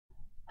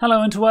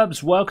Hello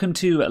interwebs, welcome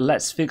to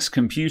Let's Fix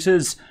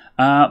Computers.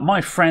 My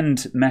friend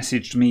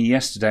messaged me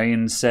yesterday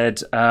and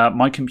said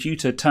my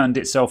computer turned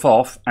itself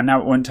off and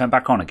now it won't turn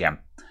back on again.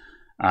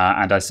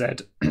 And I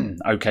said,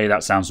 okay,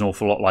 that sounds an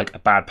awful lot like a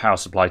bad power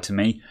supply to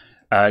me.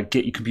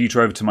 Get your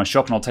computer over to my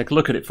shop and I'll take a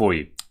look at it for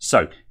you.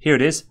 So here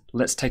it is,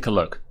 let's take a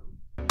look.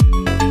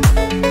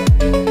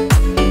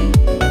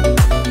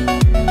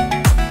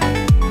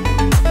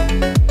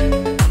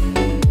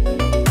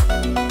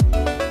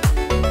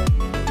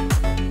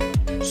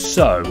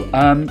 So,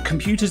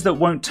 computers that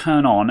won't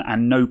turn on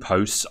and no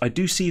posts, I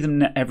do see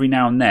them every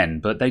now and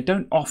then, but they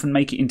don't often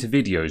make it into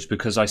videos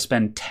because I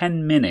spend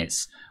 10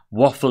 minutes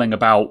waffling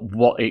about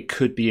what it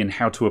could be and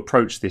how to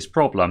approach this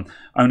problem,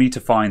 only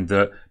to find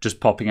that just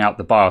popping out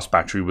the BIOS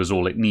battery was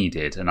all it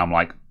needed. And I'm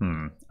like,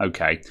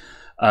 okay.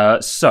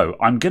 So,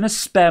 I'm going to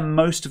spare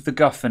most of the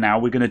guff for now.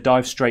 We're going to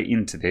dive straight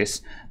into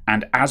this.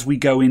 And as we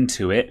go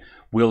into it,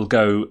 we'll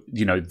go,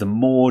 the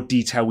more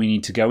detail we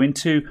need to go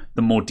into,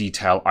 the more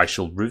detail I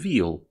shall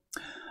reveal.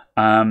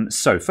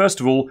 So first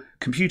of all,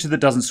 computer that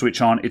doesn't switch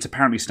on, it's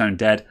apparently stone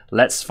dead.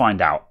 Let's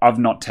find out. I've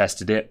not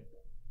tested it.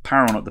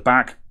 Power on at the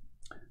back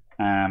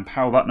and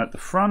power button at the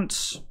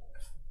front.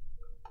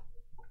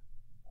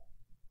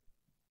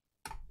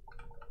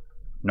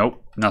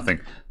 Nope,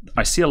 nothing.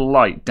 I see a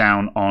light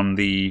down on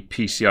the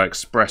PCI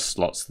Express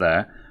slots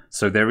there.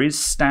 So there is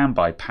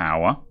standby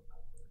power.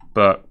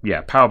 But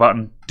yeah, power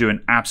button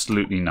doing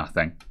absolutely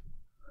nothing.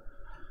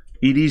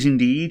 It is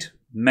indeed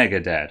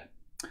mega dead.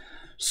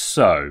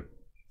 So,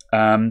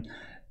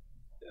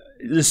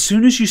 as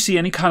soon as you see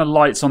any kind of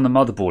lights on the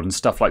motherboard and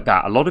stuff like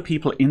that, a lot of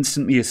people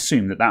instantly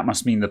assume that that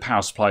must mean the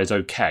power supply is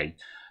okay.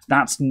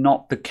 That's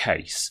not the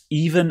case.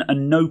 Even a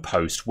no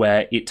post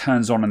where it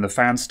turns on and the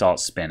fan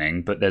starts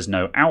spinning, but there's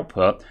no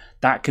output,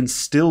 that can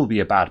still be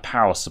a bad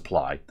power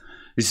supply.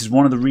 This is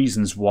one of the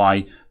reasons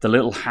why the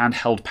little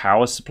handheld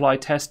power supply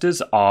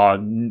testers are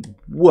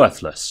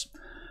worthless.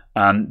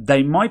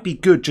 They might be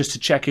good just to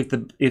check if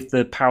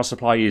the power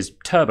supply is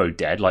turbo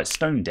dead, like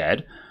stone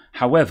dead.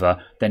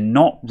 However, they're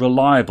not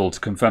reliable to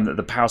confirm that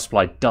the power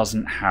supply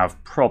doesn't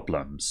have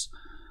problems.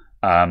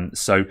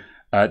 So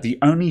the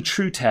only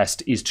true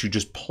test is to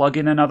just plug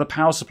in another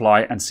power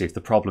supply and see if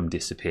the problem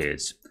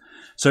disappears.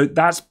 So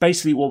that's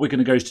basically what we're going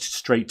to go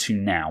straight to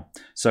now.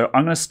 So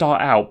I'm going to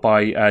start out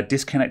by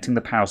disconnecting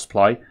the power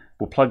supply.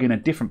 We'll plug in a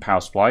different power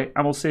supply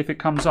and we'll see if it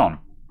comes on.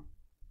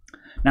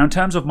 Now, in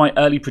terms of my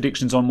early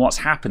predictions on what's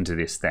happened to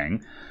this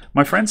thing,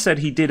 my friend said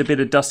he did a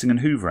bit of dusting and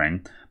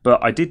hoovering,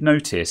 but I did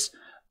notice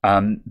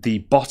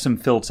the bottom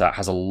filter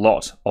has a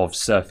lot of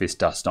surface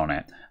dust on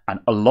it. And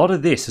a lot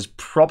of this has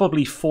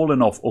probably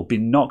fallen off or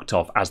been knocked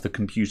off as the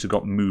computer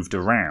got moved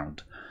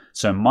around.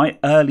 So my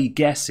early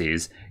guess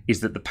is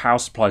that the power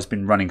supply has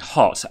been running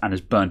hot and has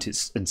burnt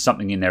and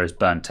something in there has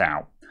burnt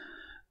out.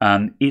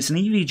 It's an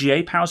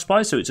EVGA power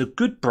supply, so it's a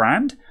good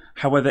brand.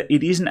 However,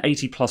 it is an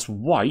 80 plus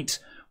white,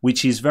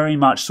 which is very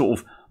much sort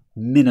of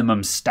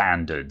minimum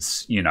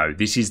standards.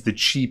 This is the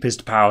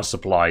cheapest power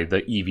supply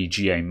that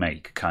EVGA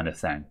make, kind of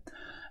thing.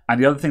 And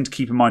the other thing to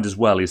keep in mind as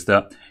well is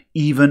that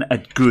even a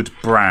good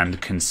brand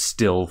can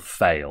still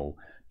fail.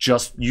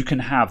 You can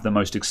have the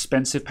most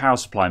expensive power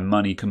supply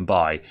money can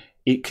buy.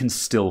 It can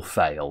still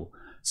fail.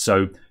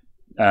 So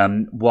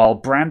while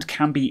brand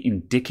can be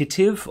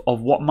indicative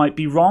of what might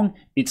be wrong,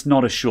 it's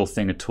not a sure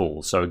thing at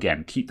all. So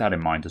again, keep that in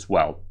mind as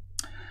well.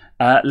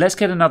 Let's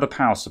get another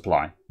power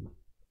supply.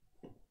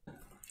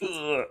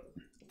 All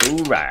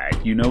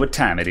right, you know what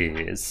time it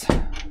is.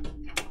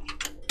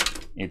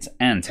 It's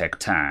Antec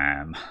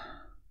time.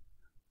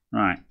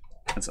 Right,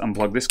 let's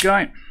unplug this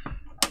guy.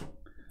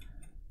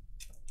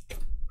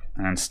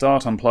 And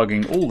start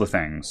unplugging all the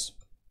things.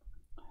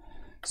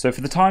 So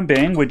for the time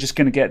being, we're just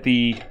going to get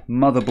the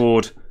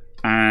motherboard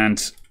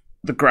and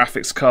the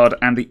graphics card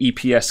and the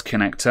EPS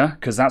connector,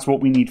 because that's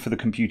what we need for the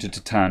computer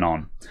to turn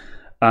on.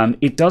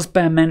 It does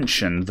bear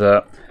mention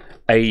that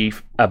a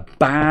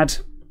bad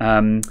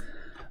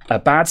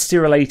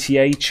serial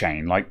ATA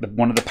chain, like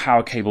one of the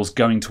power cables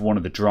going to one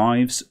of the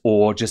drives,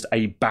 or just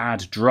a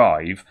bad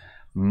drive,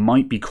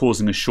 might be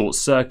causing a short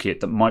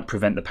circuit that might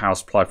prevent the power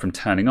supply from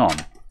turning on.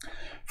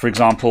 For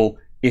example,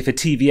 if a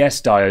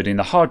TVS diode in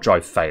the hard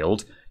drive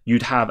failed,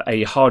 you'd have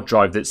a hard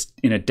drive that's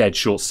in a dead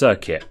short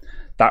circuit.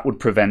 That would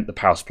prevent the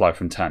power supply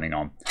from turning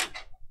on.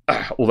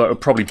 Although it would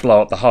probably blow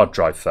up the hard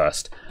drive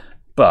first.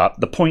 But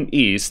the point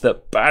is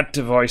that bad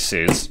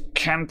devices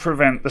can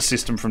prevent the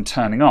system from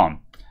turning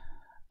on.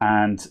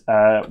 And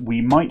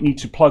we might need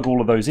to plug all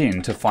of those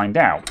in to find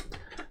out.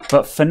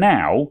 But for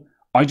now,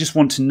 I just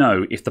want to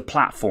know if the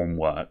platform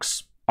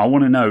works. I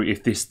want to know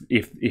if this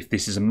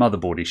is a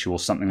motherboard issue or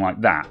something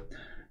like that.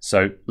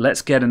 So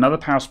let's get another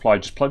power supply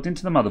just plugged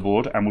into the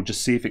motherboard and we'll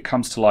just see if it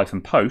comes to life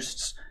and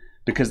posts,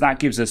 because that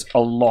gives us a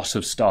lot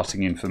of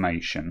starting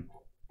information.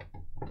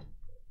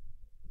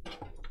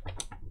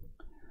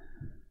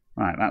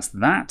 Right, that's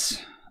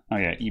that. Oh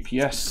yeah,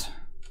 EPS.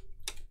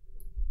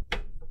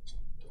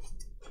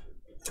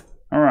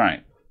 All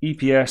right,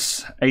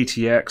 EPS,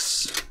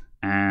 ATX,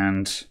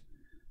 and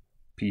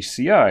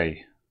PCI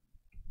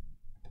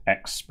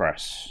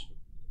Express.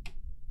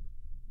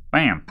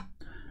 Bam.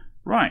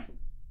 Right.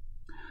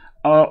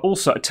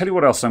 Also, I'll tell you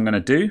what else I'm going to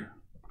do.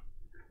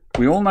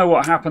 We all know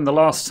what happened the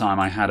last time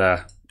I had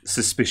a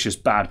suspicious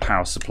bad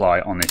power supply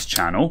on this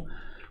channel.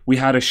 We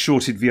had a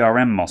shorted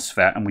VRM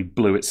MOSFET and we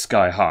blew it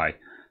sky high.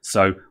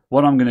 So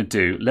what I'm going to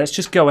do, let's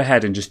just go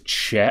ahead and just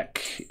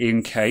check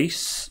in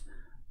case.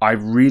 I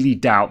really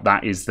doubt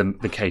that is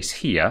the case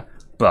here,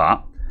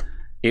 but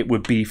it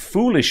would be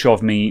foolish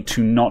of me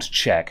to not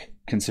check,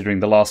 considering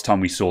the last time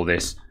we saw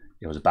this,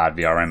 it was a bad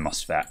VRM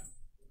MOSFET.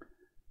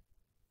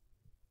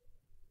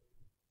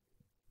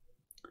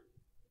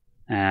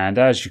 And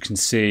as you can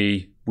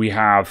see, we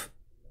have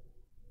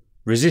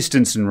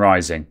resistance and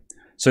rising.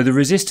 So the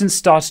resistance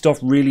started off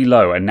really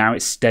low and now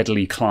it's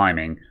steadily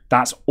climbing.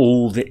 That's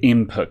all the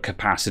input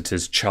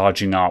capacitors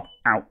charging up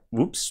out.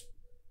 Whoops.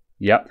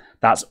 Yep,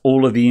 that's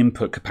all of the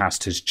input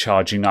capacitors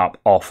charging up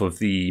off of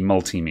the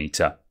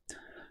multimeter.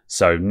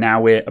 So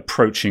now we're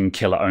approaching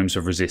kilo ohms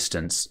of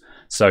resistance.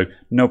 So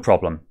no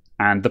problem.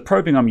 And the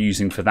probing I'm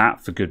using for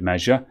that, for good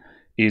measure,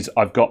 is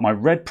I've got my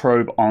red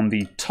probe on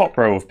the top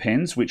row of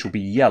pins, which will be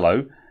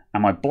yellow,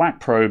 and my black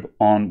probe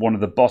on one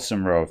of the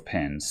bottom row of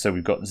pins. So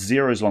we've got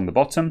 0s along the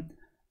bottom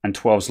and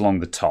 12s along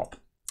the top.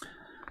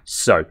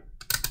 So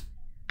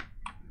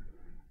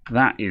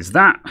that is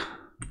that.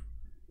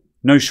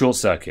 No short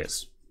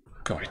circuits.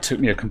 God, it took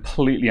me a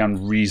completely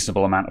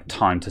unreasonable amount of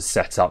time to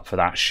set up for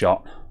that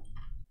shot.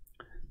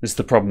 This is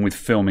the problem with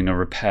filming a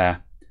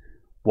repair.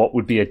 What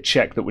would be a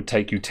check that would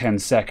take you 10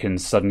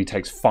 seconds suddenly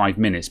takes 5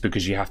 minutes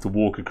because you have to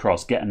walk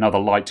across, get another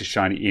light to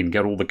shine it in,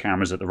 get all the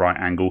cameras at the right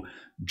angle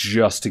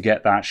just to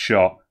get that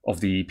shot of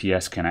the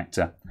EPS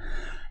connector.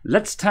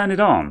 Let's turn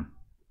it on.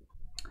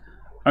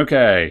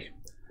 Okay,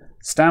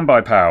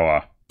 standby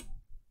power.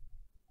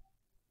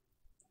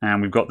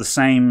 And we've got the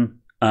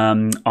same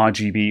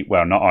RGB,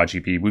 well, not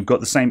RGB, we've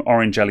got the same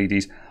orange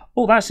LEDs.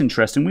 Oh, that's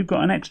interesting, we've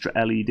got an extra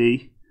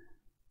LED.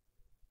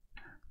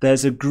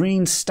 There's a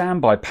green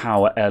standby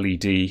power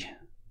LED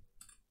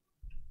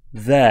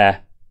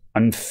there.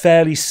 I'm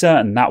fairly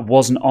certain that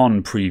wasn't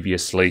on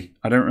previously.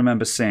 I don't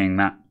remember seeing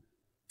that.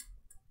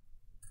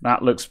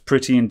 That looks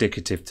pretty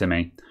indicative to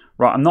me.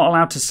 Right, I'm not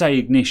allowed to say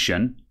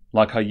ignition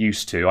like I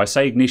used to. I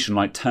say ignition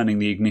like turning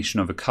the ignition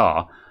of a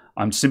car.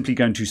 I'm simply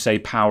going to say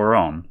power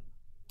on.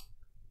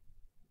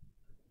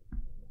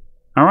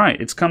 Alright,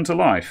 it's come to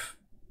life.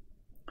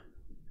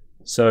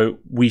 So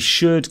we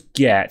should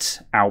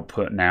get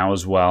output now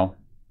as well.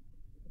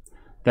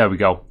 There we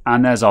go.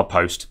 And there's our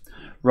post.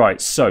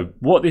 Right, so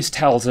what this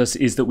tells us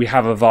is that we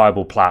have a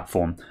viable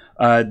platform.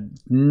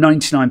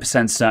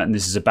 99% certain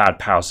this is a bad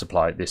power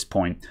supply at this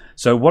point.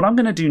 So what I'm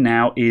going to do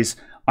now is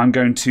I'm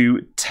going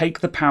to take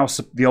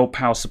the old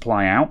power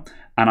supply out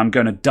and I'm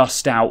going to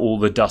dust out all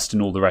the dust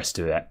and all the rest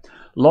of it.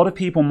 A lot of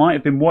people might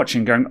have been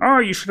watching going, oh,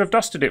 you should have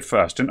dusted it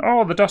first, and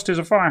oh, the dust is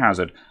a fire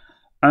hazard.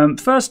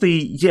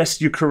 Firstly,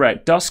 yes, you're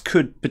correct. Dust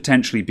could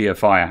potentially be a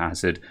fire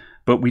hazard,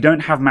 but we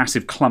don't have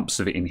massive clumps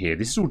of it in here.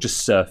 This is all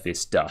just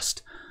surface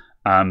dust.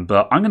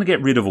 But I'm going to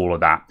get rid of all of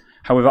that.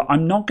 However,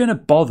 I'm not going to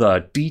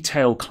bother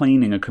detail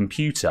cleaning a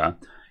computer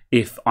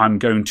if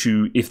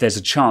there's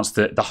a chance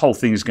that the whole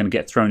thing is going to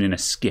get thrown in a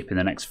skip in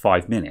the next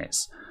 5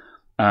 minutes.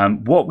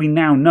 What we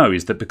now know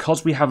is that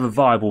because we have a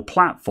viable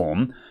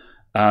platform,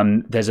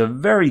 there's a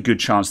very good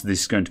chance that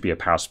this is going to be a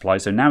power supply.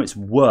 So now it's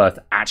worth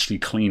actually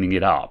cleaning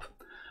it up.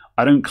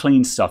 I don't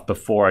clean stuff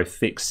before I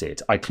fix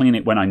it. I clean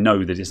it when I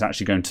know that it's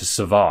actually going to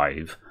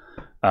survive.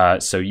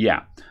 So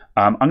yeah,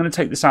 I'm going to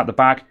take this out the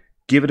back,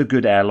 give it a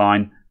good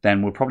airline,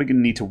 then we're probably going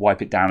to need to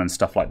wipe it down and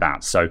stuff like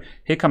that. So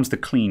here comes the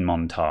clean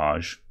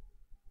montage.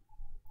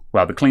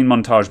 Well, the clean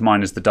montage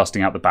minus the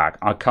dusting out the back.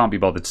 I can't be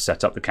bothered to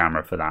set up the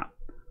camera for that.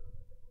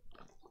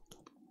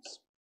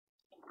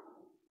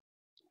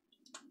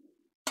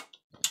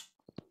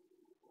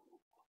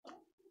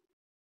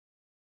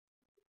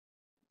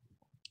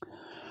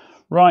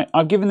 Right,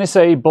 I've given this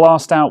a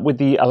blast out with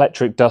the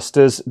electric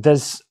dusters.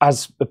 There's,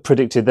 as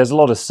predicted, there's a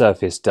lot of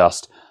surface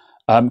dust.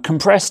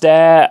 Compressed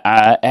air,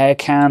 air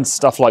cans,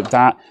 stuff like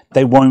that,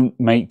 they won't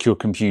make your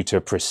computer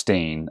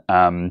pristine.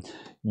 They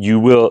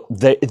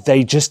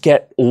just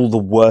get all the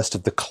worst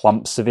of the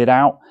clumps of it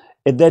out.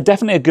 They're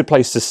definitely a good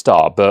place to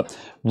start, but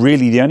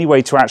really the only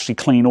way to actually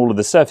clean all of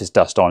the surface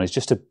dust on is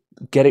just to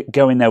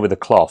go in there with a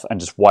cloth and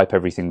just wipe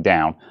everything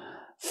down.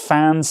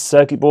 Fans,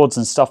 circuit boards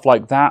and stuff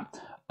like that,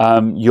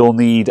 you'll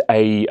need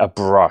a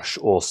brush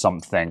or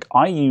something.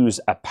 I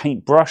use a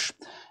paintbrush.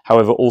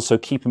 However, also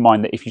keep in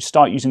mind that if you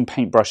start using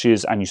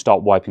paintbrushes and you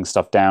start wiping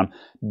stuff down,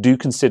 do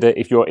consider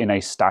if you're in a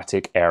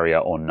static area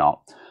or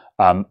not.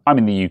 I'm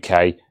in the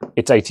UK,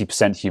 it's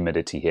 80%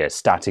 humidity here.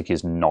 Static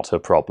is not a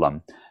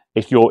problem.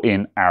 If you're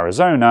in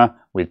Arizona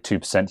with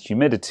 2%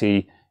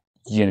 humidity,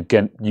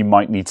 you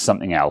might need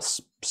something else.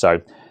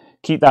 So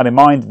keep that in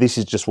mind. This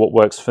is just what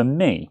works for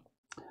me.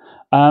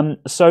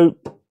 So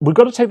we've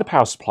got to take the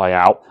power supply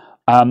out.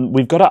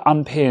 We've got to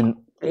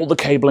unpin all the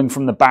cabling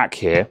from the back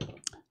here,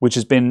 which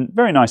has been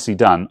very nicely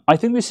done. I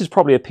think this is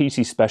probably a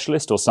PC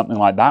specialist or something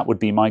like that would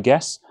be my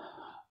guess.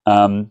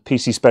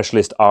 PC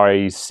Specialist are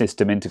a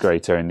system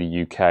integrator in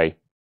the UK.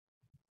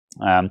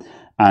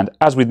 And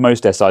as with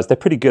most SIs, they're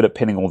pretty good at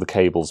pinning all the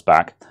cables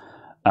back.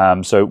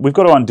 So we've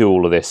got to undo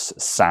all of this,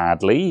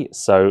 sadly.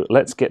 So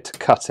let's get to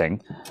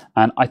cutting.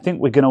 And I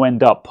think we're going to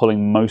end up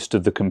pulling most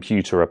of the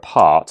computer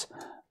apart.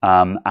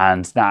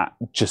 And that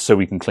just so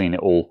we can clean it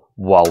all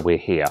while we're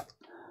here.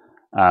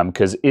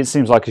 Because it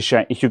seems like a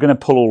shame. If you're going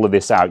to pull all of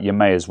this out, you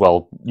may as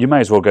well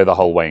go the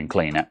whole way and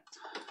clean it.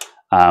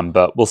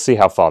 But we'll see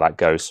how far that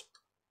goes.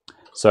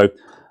 So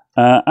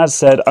as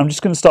said, I'm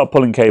just going to start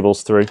pulling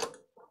cables through.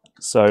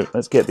 So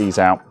let's get these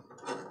out.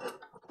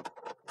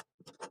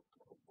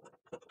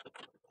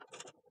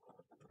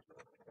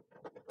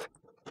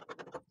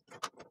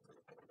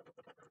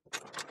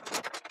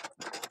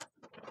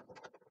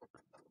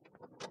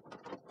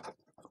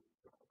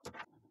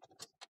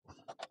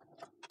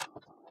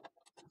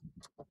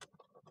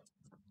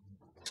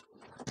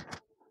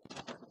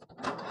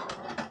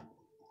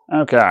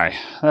 Okay,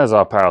 there's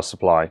our power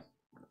supply.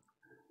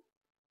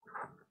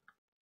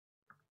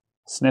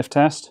 Sniff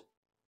test.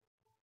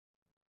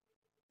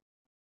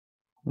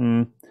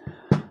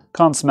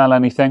 Can't smell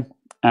anything,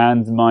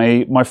 and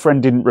my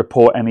friend didn't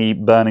report any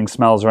burning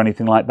smells or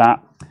anything like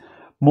that.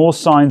 More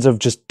signs of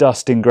just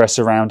dust ingress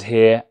around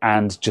here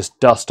and just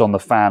dust on the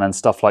fan and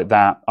stuff like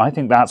that. I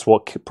think that's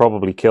what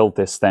probably killed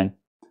this thing.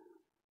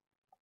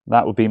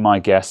 That would be my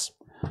guess.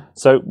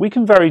 So we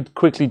can very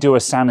quickly do a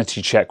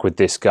sanity check with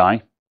this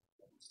guy.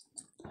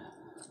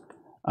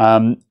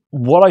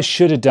 What I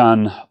should have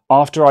done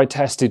after I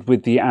tested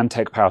with the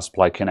Antec power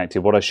supply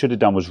connected, what I should have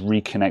done was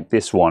reconnect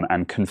this one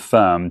and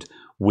confirmed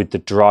with the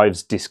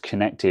drives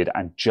disconnected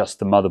and just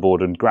the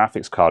motherboard and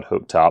graphics card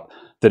hooked up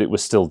that it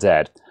was still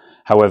dead.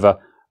 However,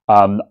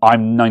 I'm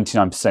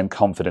 99%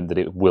 confident that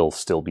it will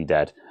still be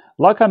dead.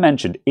 Like I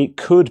mentioned, it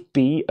could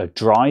be a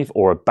drive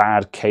or a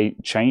bad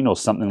chain or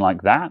something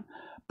like that,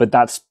 but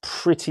that's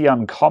pretty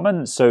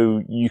uncommon,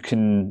 so you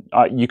can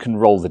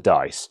roll the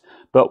dice.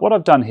 But what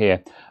I've done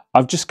here,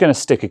 I'm just going to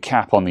stick a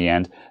cap on the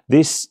end.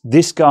 This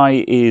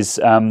guy is,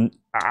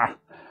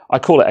 I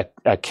call it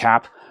a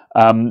cap.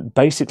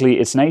 Basically,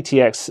 it's an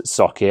ATX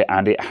socket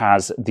and it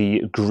has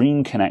the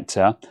green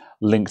connector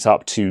linked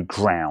up to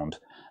ground.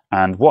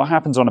 And what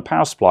happens on a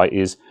power supply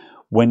is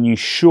when you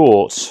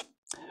short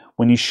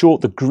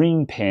the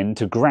green pin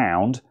to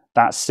ground,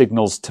 that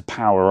signals to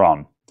power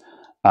on.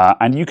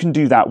 And you can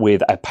do that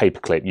with a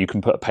paperclip. You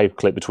can put a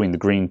paperclip between the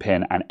green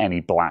pin and any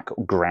black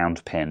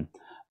ground pin,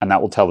 and that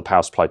will tell the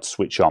power supply to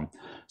switch on.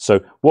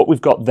 So what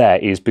we've got there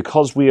is,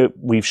 because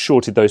we've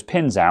shorted those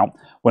pins out,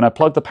 when I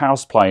plug the power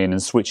supply in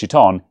and switch it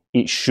on,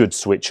 it should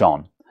switch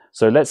on.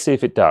 So let's see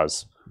if it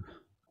does.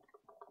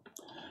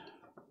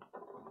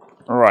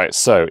 All right,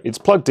 so it's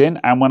plugged in,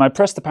 and when I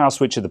press the power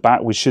switch at the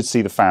back, we should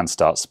see the fan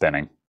start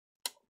spinning.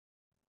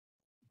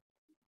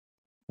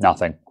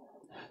 Nothing.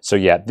 So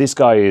yeah, this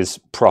guy is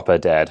proper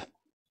dead.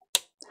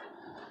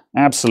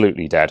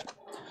 Absolutely dead.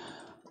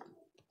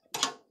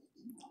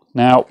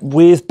 Now,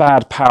 with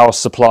bad power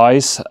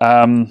supplies,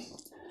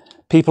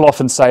 people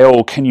often say,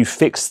 oh, can you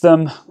fix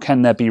them?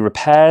 Can there be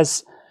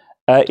repairs?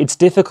 It's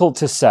difficult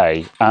to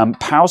say.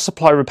 Power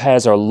supply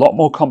repairs are a lot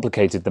more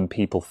complicated than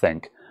people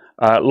think.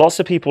 Lots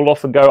of people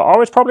often go, oh,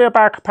 it's probably a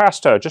bad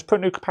capacitor, just put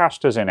new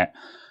capacitors in it.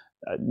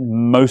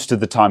 Most of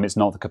the time, it's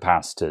not the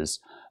capacitors.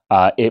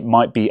 It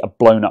might be a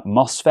blown up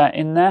MOSFET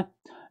in there.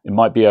 It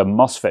might be a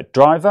MOSFET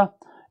driver.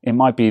 It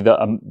might be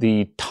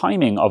the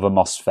timing of a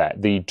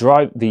MOSFET,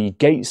 the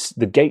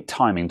gate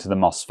timing to the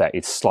MOSFET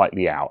is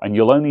slightly out, and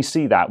you'll only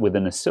see that with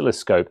an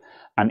oscilloscope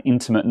and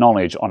intimate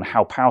knowledge on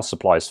how power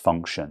supplies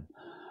function.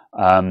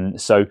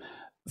 So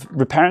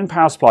repairing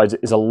power supplies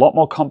is a lot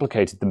more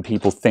complicated than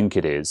people think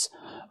it is.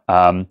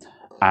 And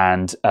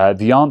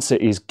the answer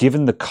is,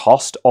 given the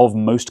cost of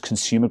most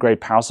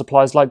consumer-grade power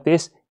supplies like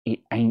this, it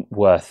ain't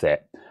worth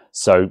it.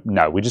 So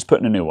no, we're just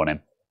putting a new one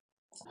in.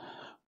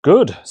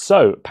 Good.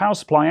 So power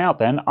supply out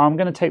then. I'm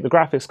going to take the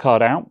graphics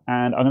card out,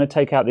 and I'm going to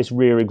take out this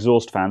rear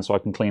exhaust fan so I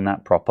can clean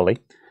that properly.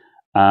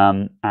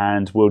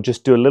 And we'll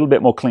just do a little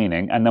bit more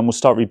cleaning, and then we'll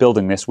start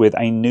rebuilding this with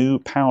a new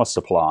power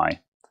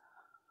supply.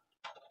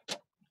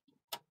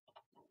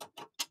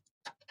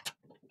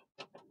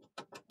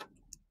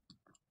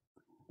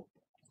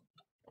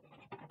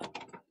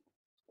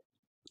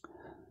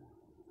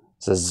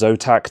 It's a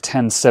Zotac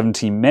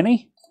 1070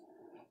 Mini.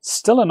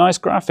 Still a nice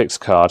graphics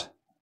card.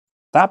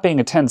 That being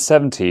a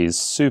 1070 is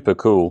super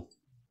cool.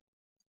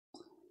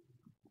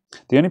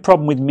 The only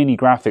problem with mini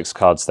graphics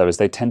cards, though, is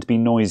they tend to be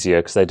noisier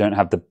because they don't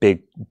have the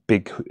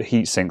big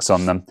heat sinks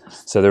on them.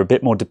 So they're a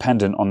bit more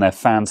dependent on their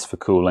fans for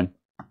cooling.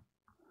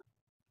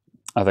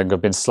 I think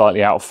I've been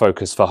slightly out of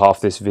focus for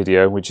half this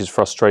video, which is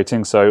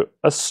frustrating. So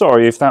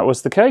sorry if that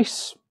was the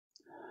case.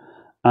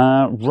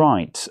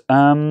 Right.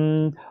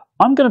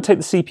 I'm going to take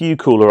the CPU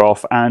cooler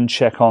off and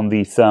check on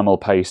the thermal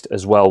paste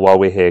as well while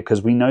we're here,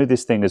 because we know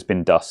this thing has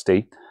been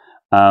dusty.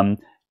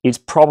 It's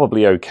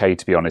probably okay,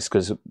 to be honest,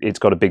 because it's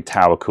got a big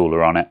tower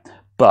cooler on it.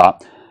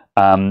 But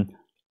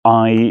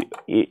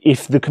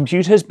if the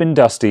computer has been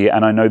dusty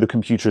and I know the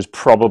computer has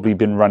probably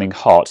been running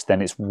hot,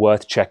 then it's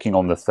worth checking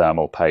on the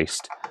thermal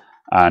paste.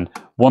 And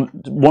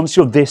once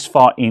you're this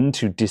far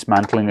into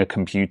dismantling a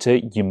computer,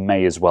 you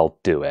may as well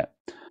do it.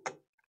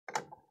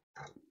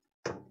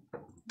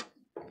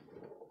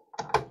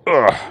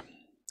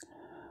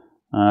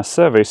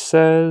 Survey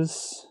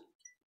says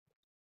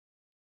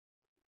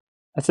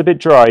that's a bit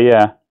dry,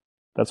 yeah.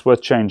 That's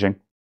worth changing.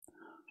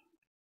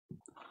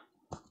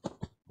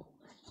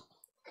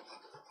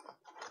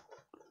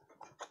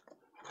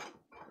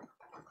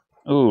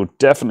 Ooh,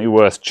 definitely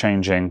worth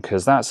changing,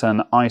 because that's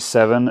an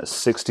i7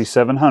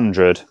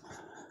 6700.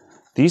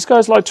 These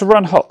guys like to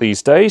run hot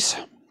these days.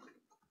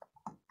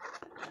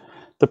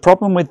 The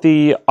problem with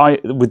the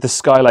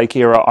Skylake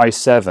era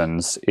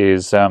i7s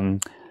is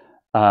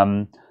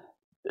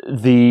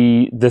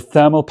the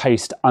thermal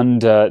paste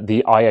under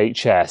the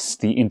IHS,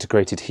 the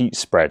integrated heat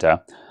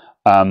spreader,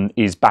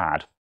 is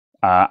bad.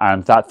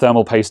 And that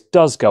thermal paste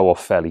does go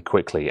off fairly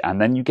quickly,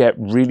 and then you get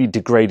really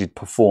degraded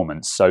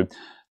performance. So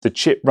the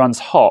chip runs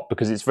hot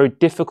because it's very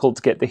difficult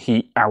to get the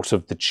heat out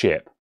of the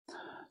chip.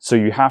 So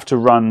you have to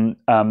run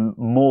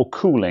more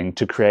cooling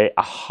to create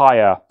a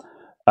higher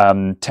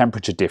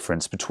temperature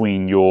difference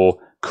between your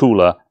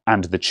cooler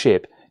and the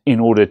chip in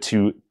order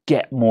to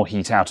get more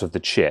heat out of the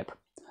chip.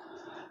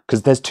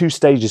 Because there's two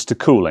stages to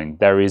cooling.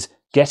 There is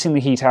getting the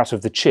heat out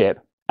of the chip,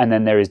 and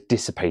then there is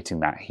dissipating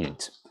that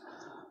heat.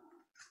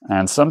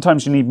 And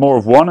sometimes you need more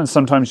of one, and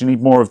sometimes you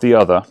need more of the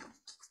other.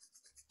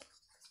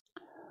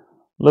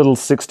 Little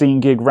 16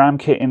 gig RAM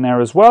kit in there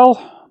as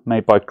well,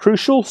 made by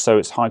Crucial, so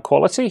it's high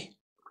quality.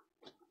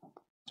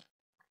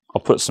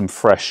 I'll put some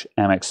fresh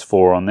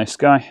MX4 on this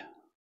guy.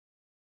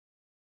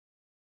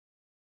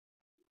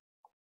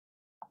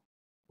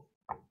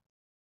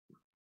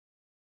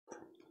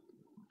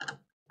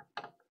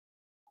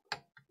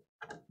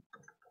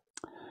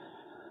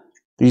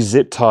 These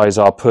zip ties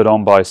are put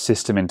on by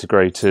system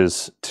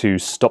integrators to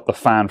stop the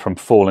fan from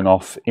falling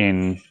off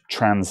in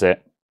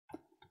transit,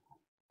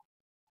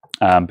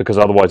 because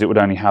otherwise it would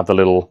only have the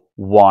little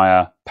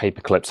wire paper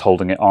clips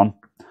holding it on.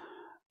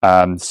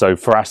 So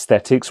for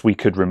aesthetics, we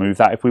could remove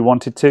that if we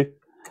wanted to.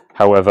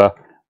 However,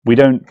 we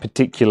don't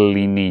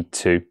particularly need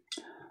to.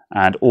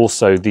 And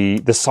also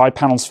the side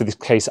panels for this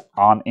case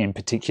aren't in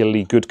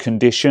particularly good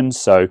condition,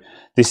 so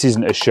this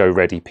isn't a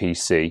show-ready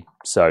PC.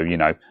 So, you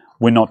know,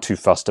 we're not too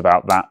fussed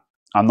about that.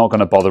 I'm not going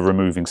to bother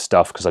removing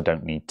stuff because I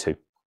don't need to.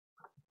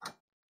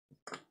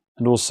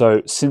 And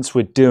also, since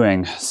we're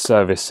doing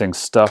servicing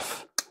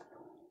stuff,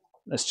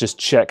 let's just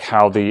check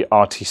how the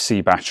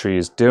RTC battery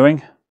is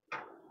doing.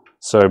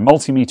 So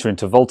multimeter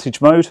into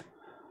voltage mode.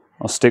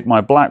 I'll stick my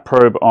black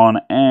probe on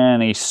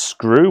any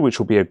screw, which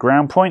will be a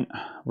ground point.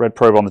 Red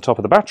probe on the top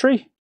of the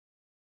battery.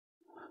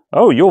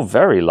 Oh, you're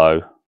very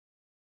low.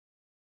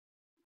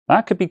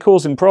 That could be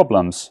causing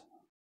problems.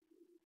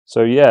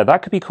 So yeah,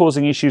 that could be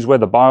causing issues where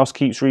the BIOS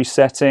keeps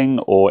resetting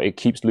or it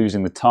keeps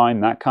losing the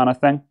time, that kind of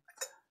thing.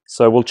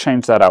 So we'll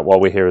change that out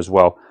while we're here as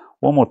well.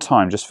 One more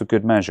time, just for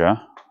good measure.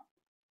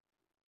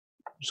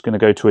 I'm just going to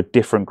go to a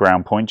different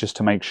ground point just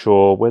to make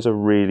sure. Where's a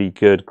really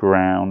good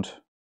ground?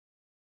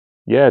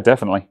 Yeah,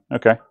 definitely.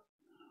 Okay.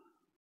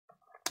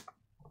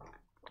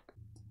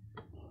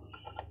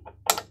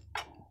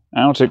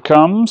 Out it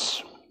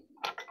comes.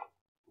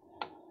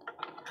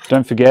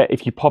 Don't forget,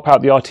 if you pop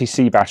out the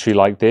RTC battery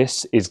like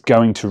this, it's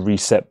going to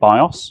reset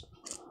BIOS.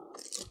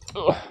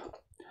 Ugh.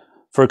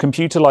 For a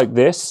computer like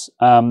this,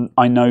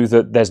 I know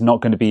that there's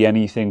not going to be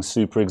anything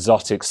super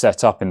exotic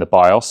set up in the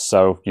BIOS,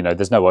 so you know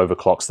there's no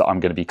overclocks that I'm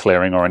going to be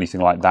clearing or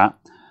anything like that.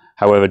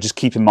 However, just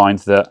keep in mind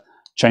that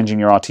changing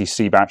your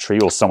RTC battery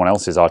or someone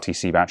else's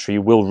RTC battery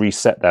will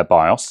reset their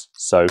BIOS,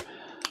 so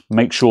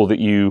make sure that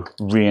you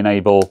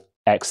re-enable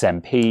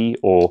XMP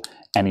or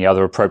any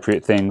other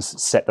appropriate things,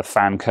 set the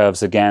fan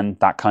curves again,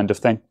 that kind of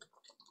thing.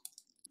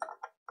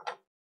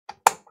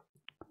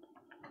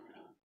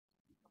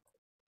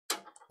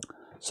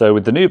 So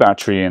with the new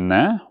battery in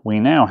there, we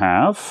now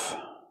have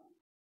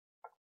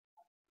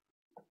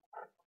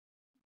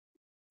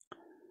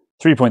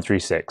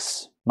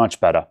 3.36, much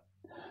better.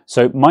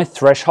 So my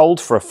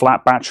threshold for a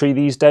flat battery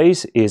these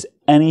days is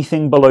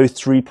anything below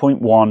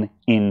 3.1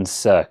 in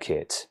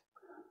circuit.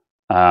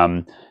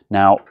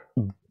 Now,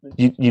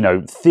 you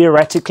know,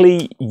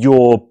 theoretically,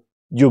 you're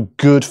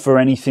good for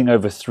anything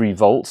over 3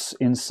 volts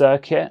in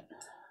circuit,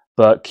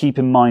 but keep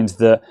in mind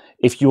that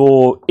if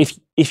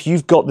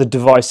you've got the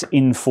device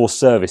in for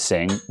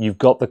servicing, you've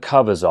got the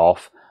covers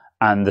off,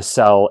 and the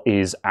cell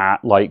is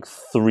at like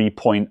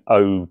 3.02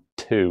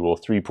 or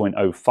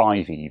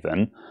 3.05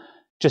 even,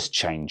 just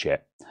change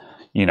it.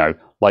 You know,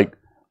 like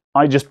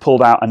I just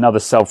pulled out another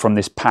cell from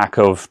this pack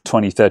of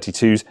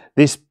 2032s.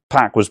 This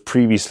pack was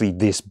previously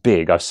this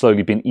big. I've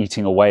slowly been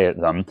eating away at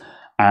them,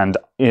 and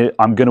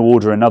I'm going to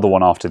order another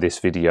one after this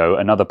video,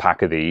 another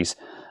pack of these,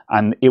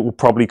 and it will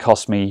probably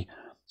cost me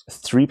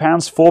 £3,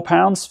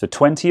 £4 for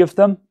 20 of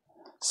them.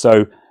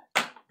 So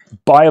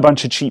buy a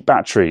bunch of cheap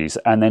batteries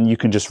and then you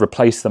can just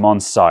replace them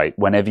on site.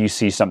 Whenever you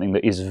see something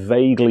that is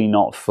vaguely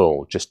not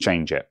full, just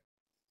change it.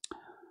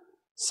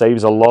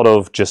 Saves a lot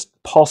of just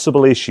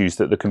possible issues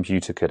that the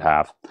computer could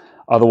have.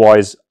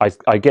 Otherwise,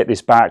 I get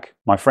this back,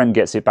 my friend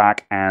gets it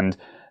back, and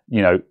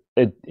you know,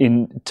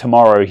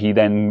 tomorrow he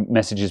then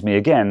messages me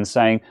again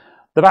saying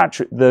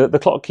the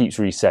clock keeps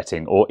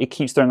resetting, or it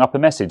keeps throwing up a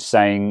message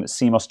saying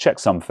CMOS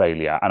checksum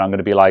failure, and I'm going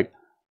to be like,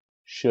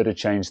 should have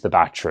changed the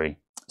battery.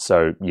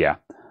 So yeah.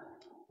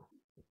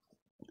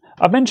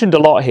 I've mentioned a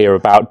lot here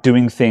about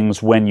doing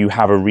things when you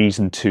have a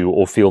reason to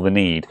or feel the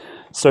need.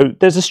 So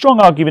there's a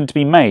strong argument to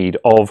be made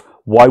of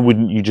why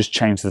wouldn't you just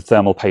change the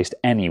thermal paste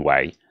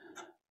anyway?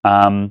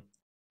 And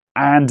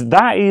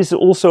that is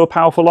also a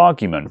powerful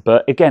argument.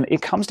 But again,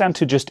 it comes down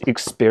to just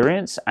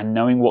experience and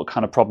knowing what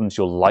kind of problems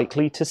you're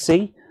likely to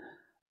see.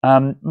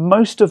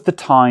 Most of the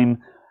time,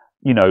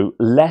 you know,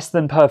 less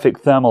than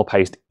perfect thermal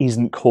paste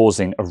isn't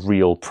causing a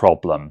real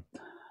problem.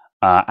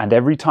 And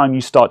every time you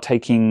start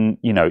taking,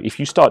 you know, if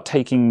you start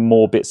taking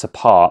more bits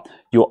apart,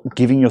 you're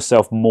giving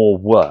yourself more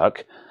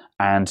work.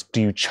 And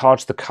do you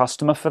charge the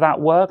customer for that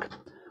work?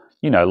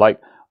 You know, like,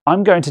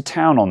 I'm going to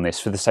town on this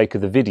for the sake of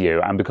the video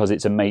and because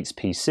it's a mate's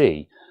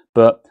PC.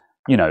 But,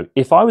 you know,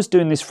 if I was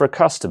doing this for a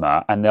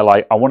customer and they're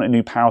like, I want a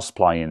new power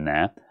supply in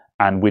there,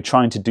 and we're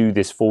trying to do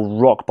this for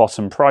rock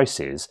bottom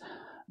prices,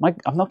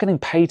 I'm not getting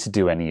paid to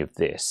do any of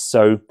this.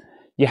 So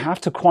you have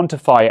to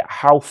quantify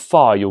how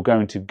far you're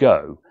going to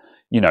go.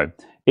 You know,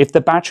 if the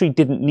battery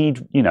didn't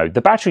need, you know,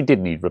 the battery did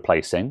need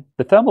replacing,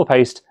 the thermal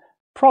paste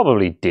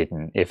probably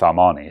didn't, if I'm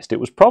honest. It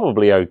was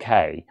probably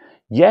okay.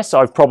 Yes,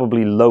 I've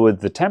probably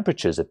lowered the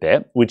temperatures a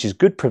bit, which is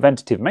good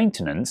preventative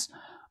maintenance,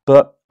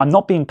 but I'm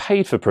not being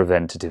paid for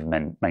preventative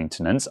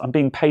maintenance. I'm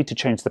being paid to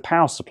change the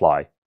power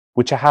supply,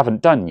 which I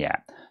haven't done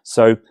yet.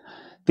 So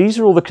these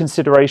are all the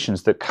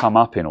considerations that come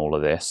up in all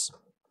of this.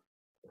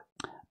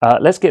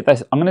 Let's get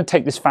this. I'm going to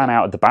take this fan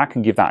out at the back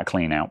and give that a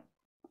clean out.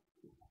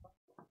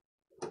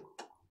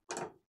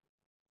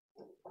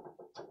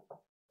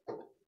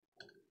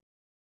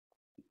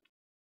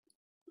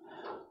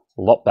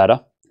 A lot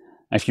better.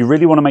 If you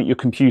really want to make your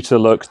computer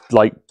look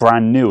like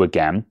brand new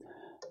again,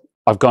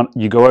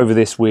 you go over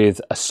this with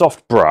a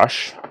soft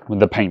brush, with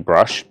the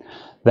paintbrush.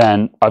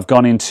 Then I've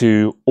gone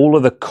into all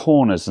of the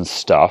corners and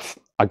stuff.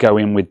 I go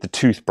in with the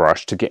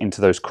toothbrush to get into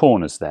those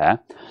corners there.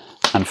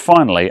 And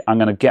finally, I'm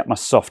going to get my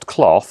soft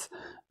cloth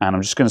and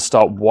I'm just going to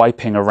start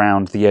wiping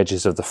around the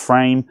edges of the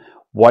frame,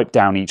 wipe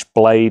down each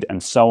blade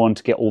and so on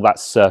to get all that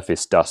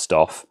surface dust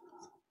off.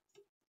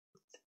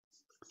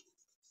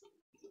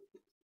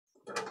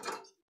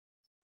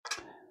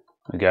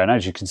 There we go, and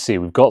as you can see,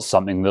 we've got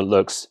something that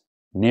looks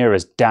near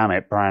as damn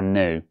it brand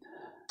new.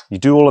 You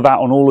do all of that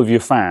on all of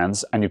your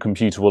fans and your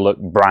computer will look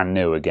brand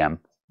new again.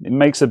 It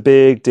makes a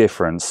big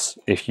difference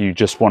if you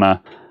just want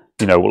to,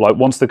 you know, like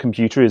once the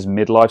computer is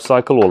mid-life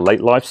cycle or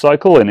late life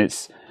cycle and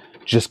it's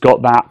just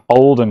got that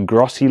old and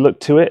grotty look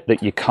to it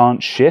that you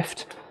can't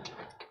shift,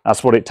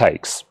 that's what it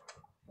takes.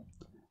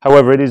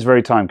 However, it is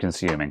very time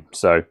consuming,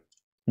 so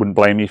wouldn't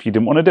blame you if you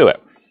didn't want to do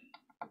it.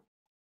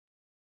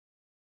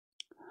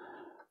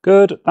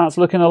 Good, that's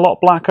looking a lot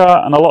blacker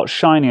and a lot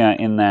shinier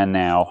in there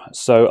now.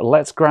 So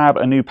let's grab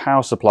a new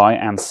power supply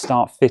and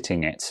start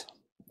fitting it.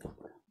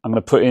 I'm going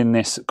to put in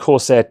this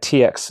Corsair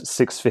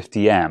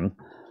TX650M.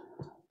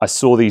 I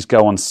saw these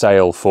go on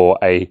sale for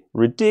a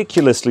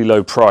ridiculously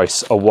low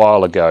price a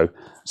while ago,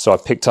 so I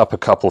picked up a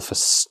couple for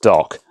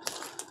stock.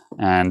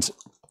 And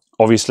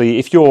obviously,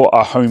 if you're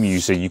a home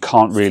user, you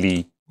can't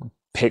really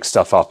pick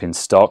stuff up in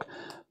stock.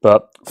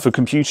 But for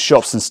computer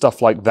shops and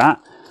stuff like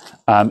that,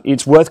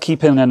 it's worth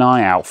keeping an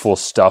eye out for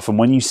stuff, and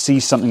when you see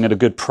something at a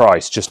good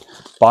price, just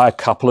buy a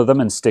couple of them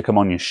and stick them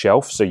on your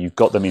shelf so you've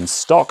got them in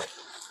stock,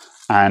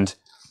 and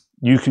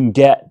you can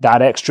get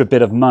that extra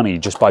bit of money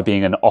just by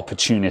being an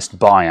opportunist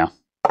buyer.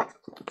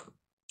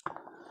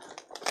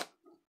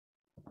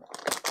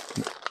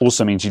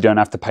 Also means you don't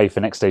have to pay for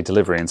next day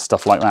delivery and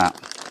stuff like that.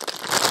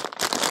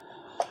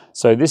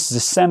 So this is a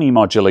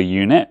semi-modular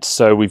unit,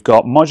 so we've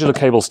got modular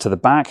cables to the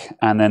back,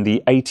 and then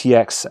the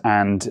ATX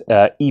and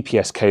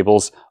EPS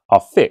cables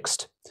are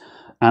fixed.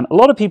 And a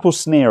lot of people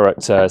sneer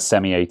at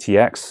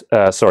semi-modular,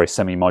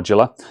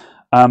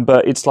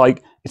 but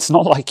it's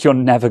not like you're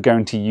never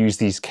going to use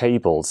these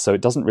cables, so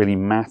it doesn't really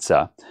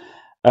matter.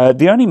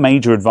 The only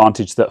major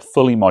advantage that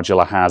fully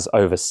modular has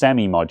over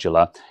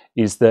semi-modular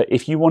is that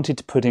if you wanted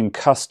to put in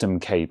custom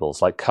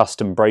cables, like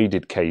custom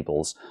braided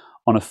cables,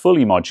 on a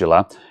fully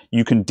modular,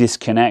 you can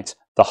disconnect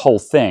the whole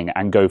thing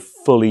and go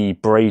fully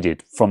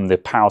braided from the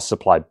power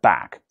supply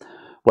back.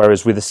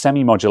 Whereas with a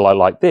semi-modular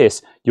like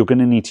this, you're going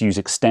to need to use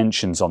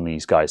extensions on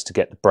these guys to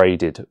get the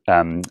braided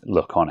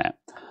look on it.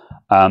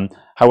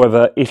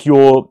 However, if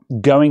you're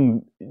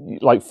going,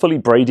 like, fully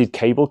braided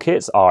cable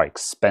kits are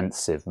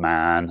expensive,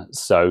 man.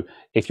 So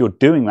if you're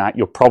doing that,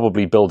 you're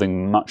probably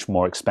building much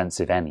more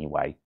expensive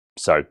anyway.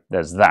 So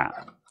there's that.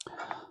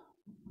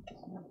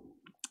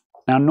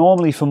 Now,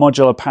 normally for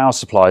modular power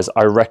supplies,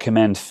 I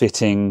recommend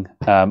fitting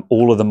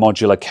all of the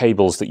modular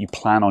cables that you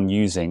plan on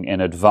using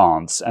in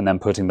advance and then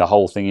putting the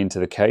whole thing into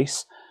the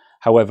case.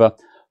 However,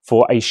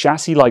 for a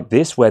chassis like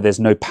this, where there's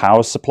no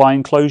power supply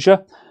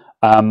enclosure,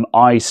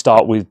 I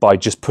start by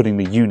just putting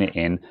the unit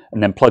in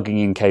and then plugging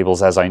in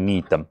cables as I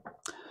need them.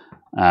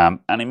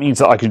 And it means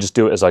that I can just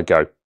do it as I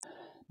go.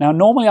 Now,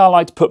 normally I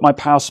like to put my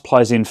power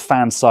supplies in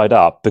fan side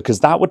up because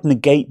that would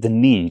negate the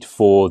need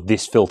for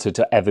this filter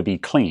to ever be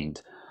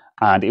cleaned.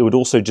 And it would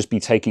also just be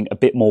taking a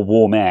bit more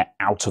warm air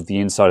out of the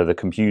inside of the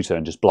computer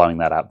and just blowing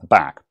that out the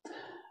back.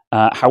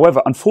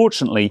 However,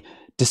 unfortunately,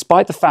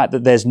 despite the fact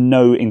that there's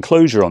no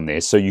enclosure on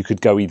this, so you could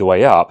go either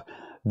way up,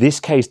 this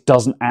case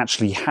doesn't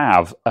actually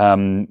have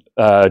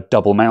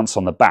double mounts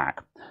on the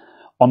back.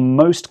 On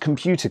most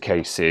computer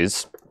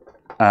cases,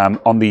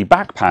 on the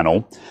back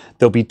panel,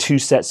 there'll be two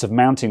sets of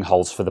mounting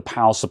holes for the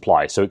power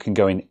supply, so it can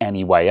go in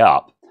any way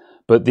up.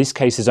 But this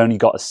case has only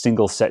got a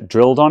single set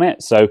drilled on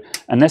it, so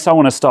unless I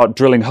want to start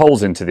drilling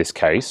holes into this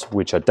case,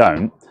 which I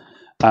don't,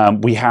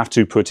 we have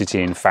to put it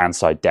in fan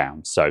side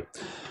down. So,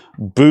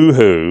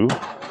 boo-hoo,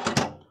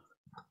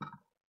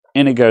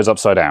 in it goes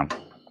upside down.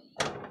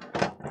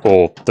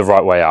 Or the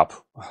right way up,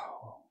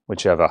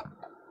 whichever.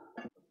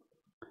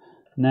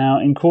 Now,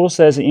 in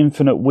Corsair's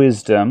infinite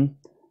wisdom,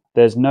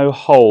 there's no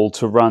hole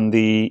to run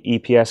the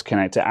EPS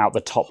connector out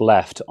the top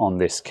left on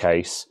this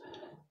case.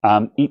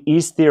 It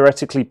is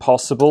theoretically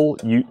possible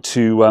you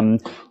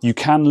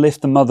can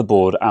lift the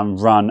motherboard and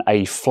run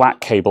a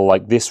flat cable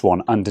like this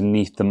one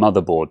underneath the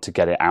motherboard to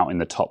get it out in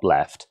the top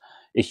left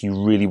if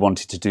you really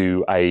wanted to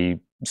do a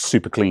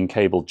super clean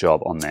cable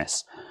job on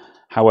this.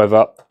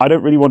 However, I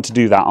don't really want to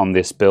do that on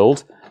this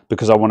build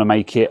because I want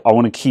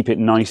to keep it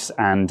nice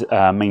and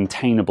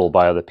maintainable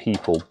by other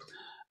people.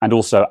 And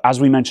also,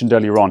 as we mentioned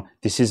earlier on,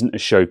 this isn't a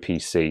show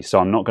PC, so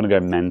I'm not going to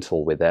go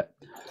mental with it.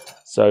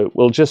 So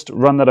we'll just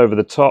run that over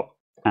the top,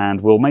 and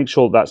we'll make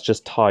sure that's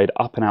just tied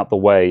up and out the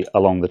way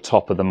along the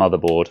top of the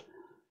motherboard.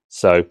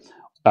 So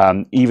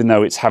even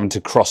though it's having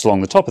to cross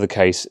along the top of the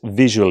case,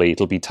 visually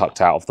it'll be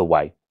tucked out of the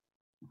way.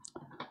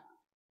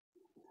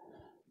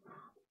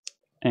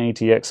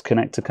 ATX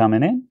connector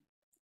coming in.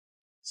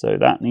 So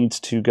that needs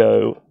to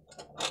go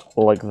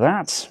like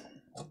that.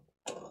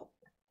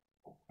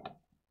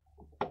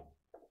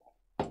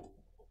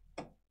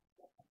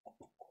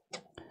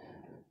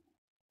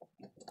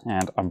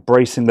 And I'm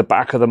bracing the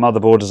back of the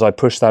motherboard as I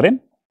push that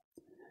in.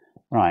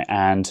 Right,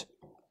 and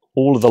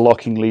all of the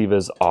locking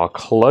levers are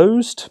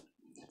closed.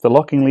 If the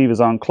locking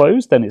levers aren't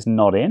closed, then it's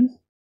not in.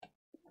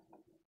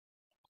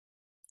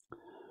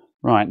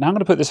 Right, now I'm going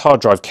to put this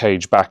hard drive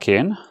cage back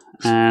in.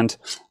 And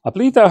I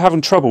believe they were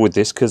having trouble with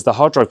this because the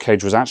hard drive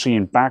cage was actually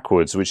in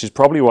backwards, which is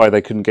probably why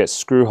they couldn't get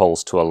screw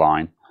holes to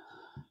align.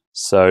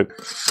 So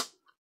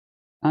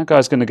that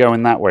guy's going to go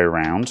in that way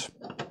around.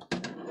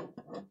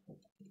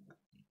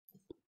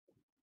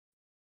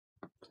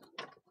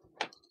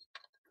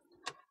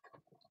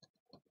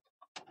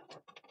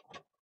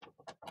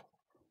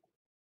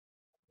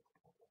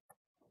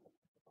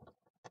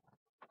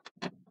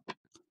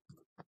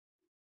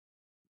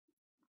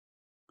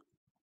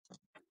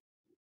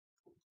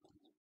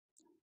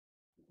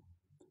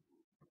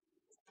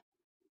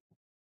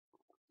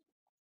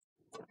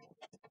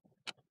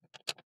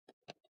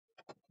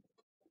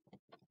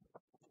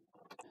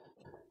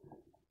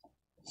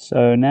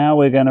 So now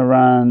we're going to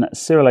run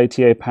serial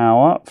ATA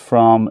power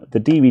from the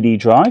DVD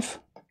drive.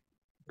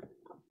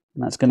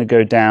 And that's going to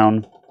go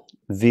down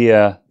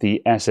via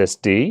the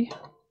SSD.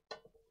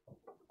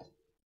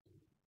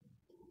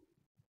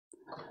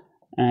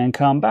 And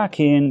come back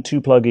in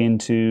to plug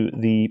into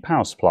the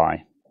power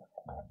supply.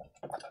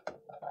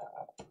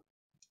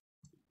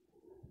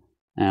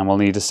 And we'll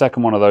need a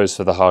second one of those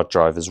for the hard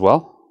drive as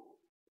well.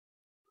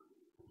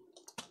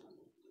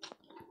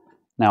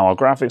 Now our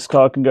graphics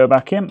card can go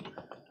back in.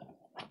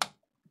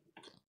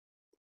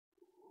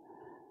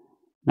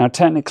 Now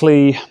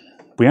technically,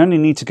 we only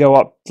need to go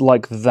up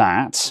like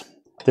that.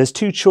 There's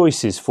two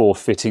choices for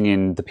fitting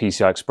in the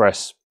PCI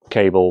Express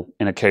cable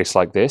in a case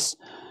like this.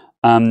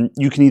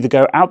 You can either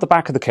go out the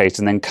back of the case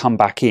and then come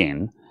back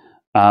in,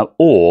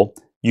 or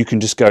you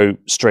can just go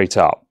straight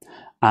up.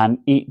 And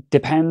it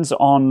depends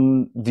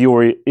on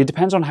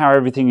how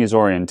everything is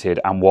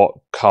oriented and what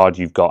card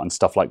you've got and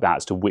stuff like that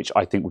as to which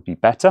I think would be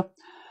better.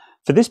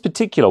 For this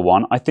particular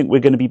one, I think we're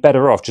going to be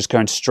better off just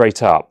going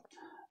straight up.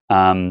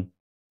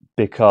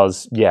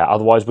 Because, yeah,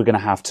 otherwise we're going to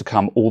have to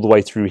come all the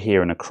way through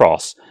here and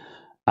across.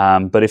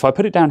 But if I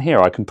put it down here,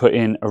 I can put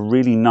in a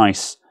really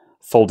nice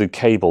folded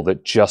cable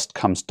that just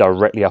comes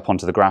directly up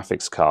onto the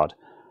graphics card.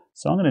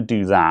 So I'm going to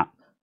do that.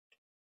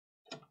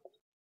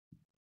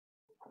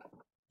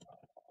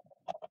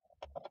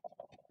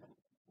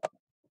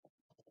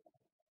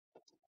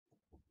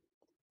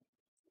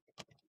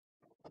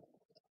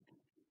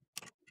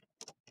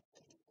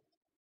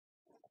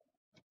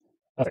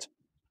 Perfect.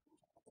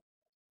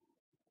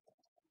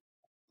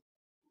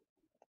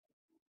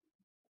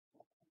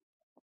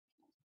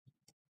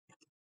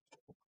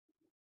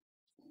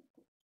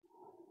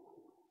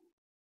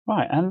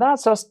 Right, and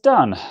that's us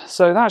done.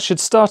 So that should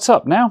start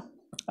up now.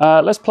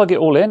 Let's plug it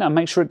all in and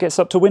make sure it gets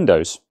up to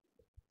Windows.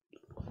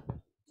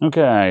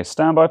 Okay,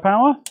 standby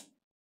power.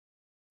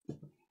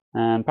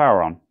 And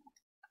power on.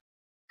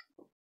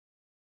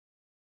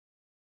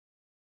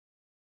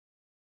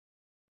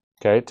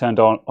 Okay, it turned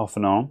on, off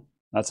and on.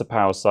 That's a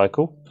power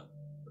cycle.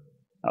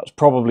 That was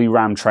probably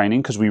RAM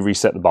training because we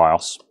reset the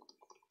BIOS.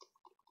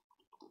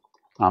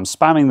 I'm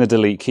spamming the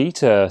delete key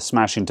to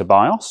smash into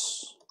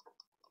BIOS.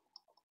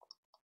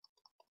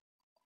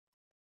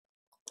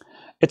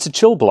 It's a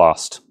chill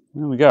blast.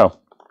 There we go.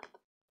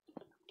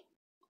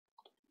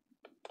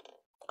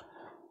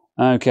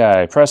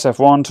 Okay, press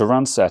F1 to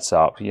run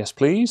setup. Yes,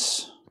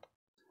 please.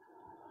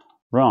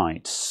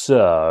 Right,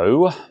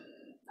 so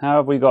how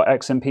have we got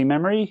XMP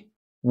memory?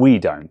 We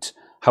don't.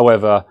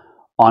 However,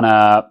 on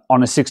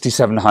a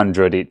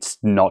 6700, it's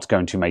not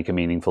going to make a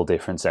meaningful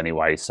difference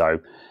anyway. So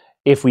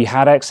if we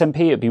had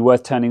XMP, it'd be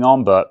worth turning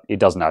on, but it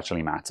doesn't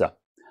actually matter.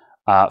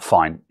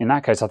 Fine. In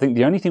that case, I think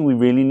the only thing we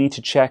really need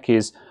to check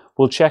is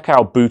we'll check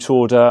our boot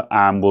order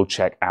and we'll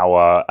check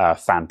our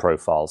fan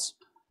profiles.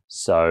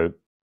 So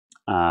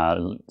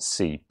let's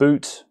see,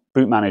 boot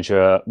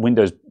manager,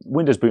 Windows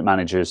boot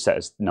manager is set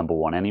as number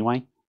 1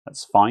 anyway.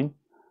 That's fine.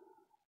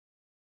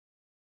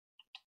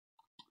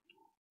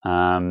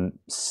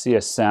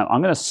 CSM,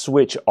 I'm going to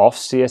switch off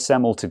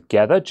CSM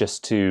altogether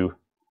just to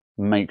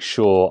make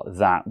sure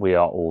that we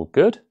are all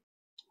good.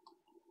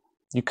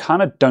 You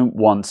kind of don't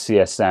want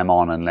CSM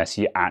on unless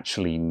you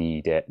actually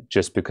need it,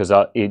 just because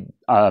you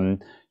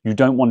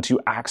don't want to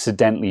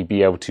accidentally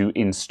be able to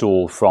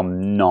install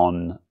from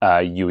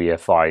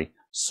non-UEFI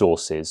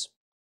sources.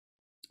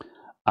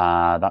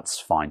 That's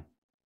fine.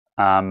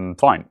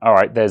 Fine. All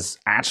right, there's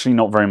actually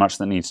not very much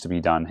that needs to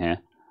be done here.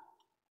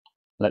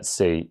 Let's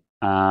see.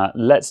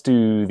 Let's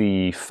do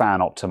the fan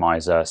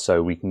optimizer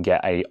so we can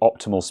get an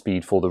optimal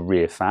speed for the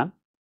rear fan.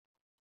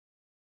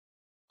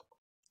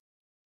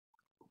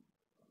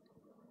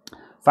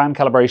 Fan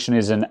calibration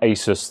is an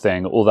ASUS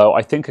thing, although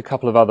I think a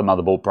couple of other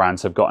motherboard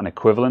brands have got an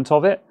equivalent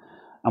of it.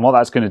 And what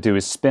that's going to do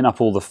is spin up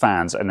all the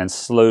fans and then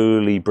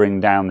slowly bring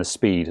down the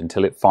speed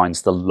until it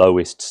finds the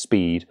lowest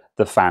speed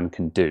the fan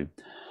can do.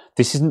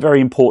 This isn't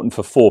very important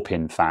for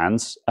 4-pin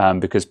fans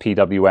because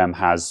PWM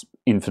has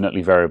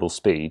infinitely variable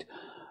speed.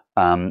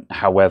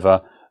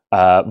 However,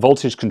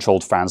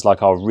 voltage-controlled fans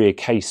like our rear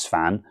case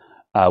fan,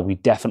 we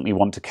definitely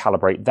want to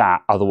calibrate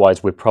that.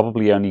 Otherwise, we're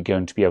probably only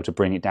going to be able to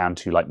bring it down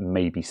to like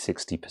maybe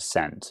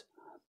 60%.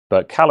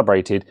 But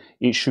calibrated,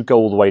 it should go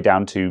all the way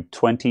down to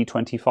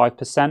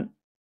 20–25%,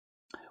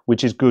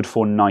 which is good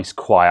for nice,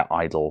 quiet,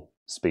 idle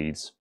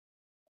speeds.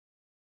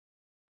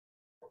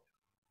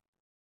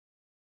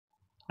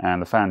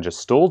 And the fan just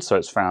stalled, so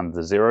it's found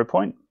the 0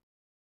 point.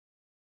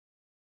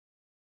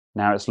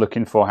 Now it's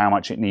looking for how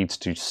much it needs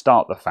to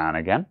start the fan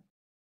again.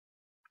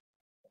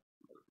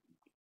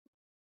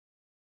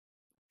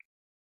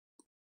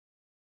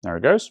 There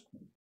it goes.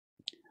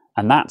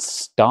 And that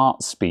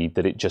start speed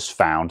that it just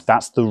found,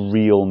 that's the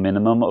real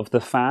minimum of the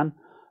fan,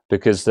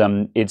 because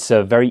it's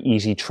a very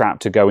easy trap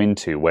to go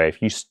into, where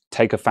if you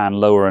take a fan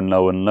lower and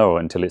lower and lower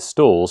until it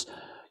stalls,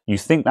 you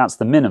think that's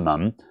the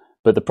minimum,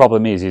 but the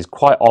problem is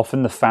quite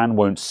often the fan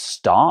won't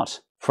start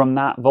from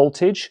that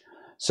voltage.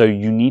 So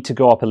you need to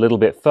go up a little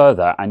bit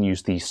further and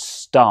use the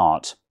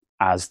start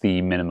as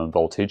the minimum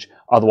voltage.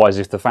 Otherwise,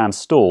 if the fan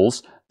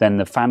stalls, then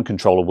the fan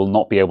controller will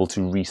not be able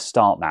to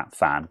restart that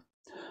fan.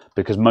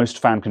 Because most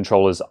fan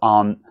controllers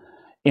aren't...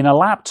 In a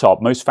laptop,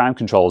 most fan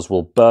controllers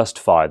will burst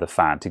fire the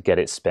fan to get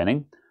it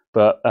spinning.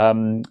 But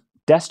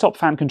desktop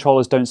fan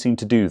controllers don't seem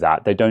to do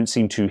that. They don't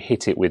seem to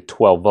hit it with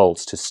 12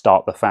 volts to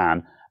start the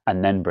fan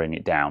and then bring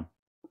it down.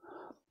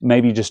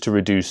 Maybe just to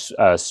reduce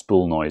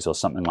spool noise or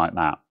something like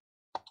that.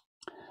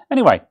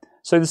 Anyway,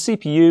 so the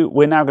CPU,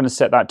 we're now going to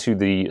set that to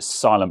the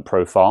silent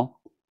profile.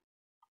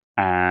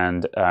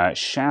 And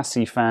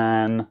chassis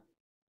fan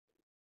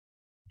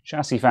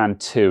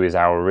 2 is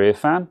our rear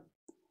fan.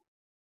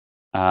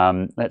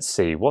 Let's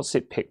see, what's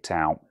it picked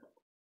out?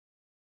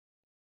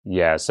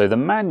 Yeah, so the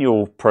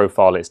manual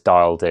profile it's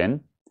dialed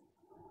in.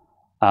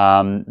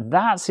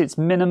 That's its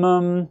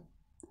minimum.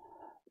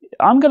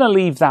 I'm going to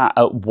leave that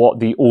at what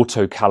the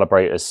auto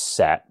calibrator's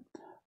set.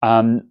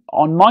 On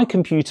my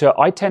computer,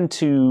 I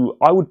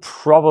would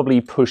probably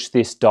push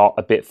this dot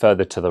a bit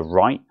further to the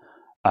right,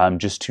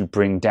 just to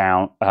bring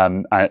down,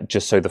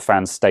 just so the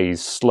fan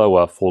stays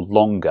slower for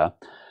longer.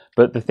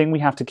 But the thing we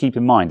have to keep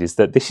in mind is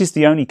that this is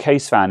the only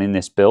case fan in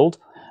this build,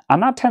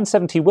 and that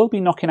 1070 will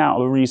be knocking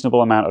out a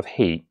reasonable amount of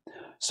heat.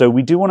 So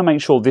we do want to make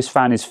sure this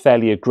fan is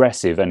fairly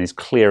aggressive and is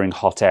clearing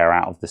hot air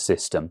out of the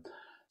system.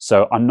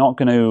 So I'm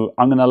going to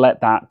let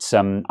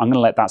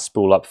that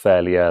spool up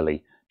fairly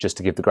early, just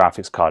to give the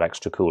graphics card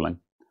extra cooling.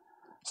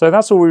 So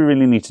that's all we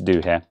really need to do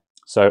here.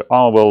 So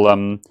I will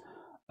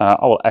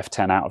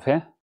F10 out of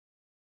here.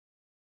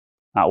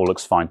 That all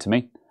looks fine to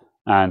me.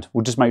 And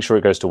we'll just make sure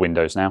it goes to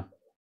Windows now.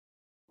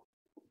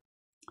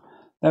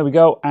 There we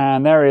go,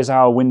 and there is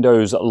our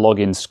Windows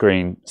login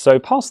screen. So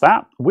past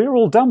that, we're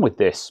all done with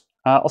this.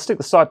 I'll stick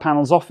the side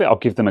panels off it. I'll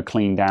give them a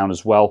clean down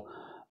as well.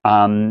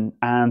 And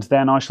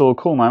then I shall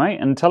call my mate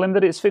and tell him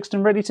that it's fixed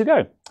and ready to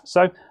go.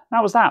 So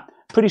that was that.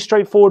 Pretty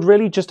straightforward,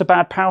 really, just a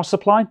bad power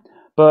supply.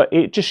 But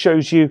it just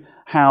shows you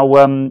how,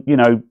 you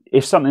know,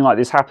 if something like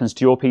this happens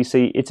to your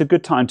PC, it's a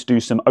good time to do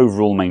some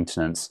overall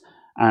maintenance.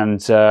 And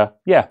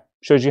yeah,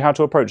 shows you how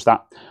to approach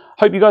that.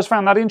 Hope you guys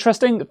found that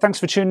interesting. Thanks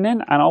for tuning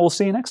in, and I will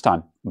see you next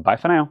time. Bye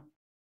for now.